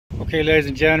Okay, ladies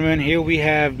and gentlemen, here we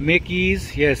have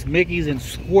Mickey's. Yes, Mickey's and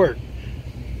Squirt.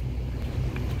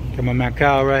 Come on, man,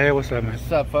 Kyle, right here. What's up, man? What's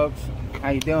up, folks? How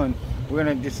you doing? We're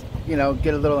gonna just, get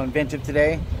a little inventive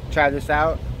today. Try this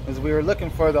out, because we were looking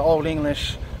for the Old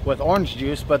English with orange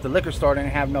juice, but the liquor store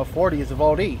didn't have no 40s of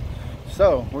Old E.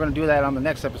 So we're gonna do that on the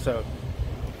next episode.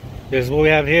 This is what we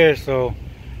have here. So,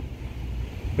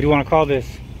 what do you want to call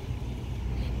this?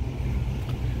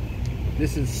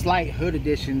 This is Slight Hood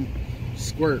Edition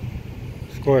Squirt.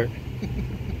 Squirt.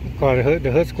 Call it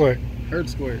the hood squirt. Hood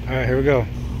Squirt. All right, here we go.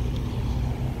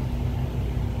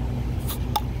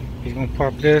 He's gonna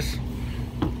pop this.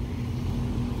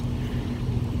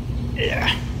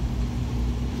 Yeah.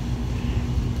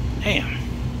 Damn.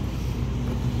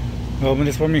 Open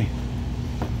this for me.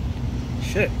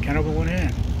 Shit, can't open one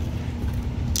hand.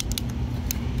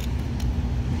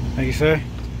 Thank you, sir.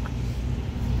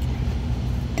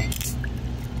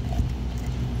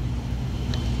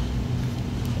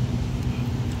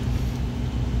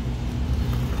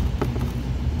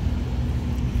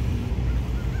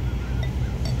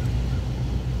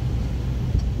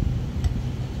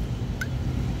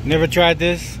 Never tried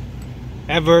this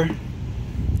ever.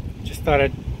 Just thought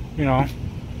it, it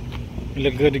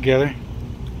looked good together.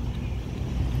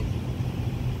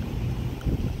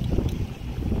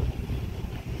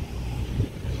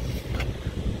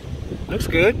 Looks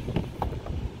good.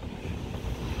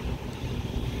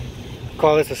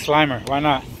 Call this a Slimer. Why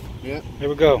not? Yep. Here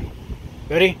we go.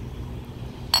 Ready?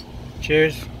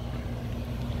 Cheers.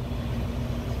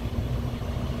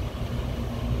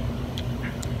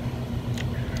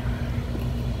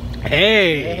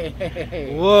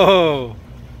 Hey. Whoa.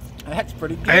 That's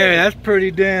pretty good. Hey, that's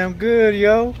pretty damn good,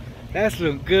 yo. That's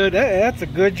look good. That's a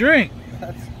good drink.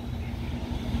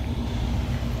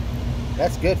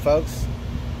 That's good, folks.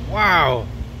 Wow.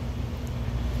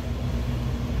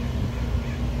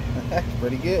 That's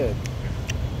pretty good.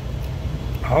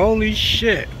 Holy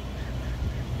shit.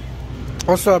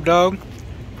 What's up, dog?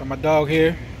 Got my dog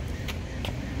here.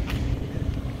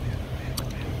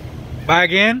 Buy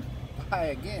again? Buy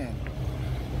again.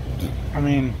 I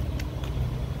mean,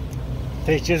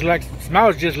 tastes just like,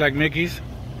 smells just like Mickey's.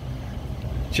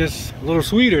 Just a little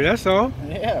sweeter, that's all.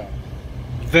 Yeah.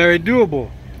 Very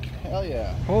doable. Hell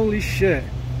yeah. Holy shit.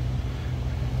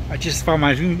 I just found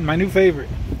my new favorite.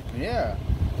 Yeah.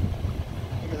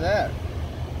 Look at that.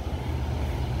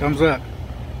 Thumbs up.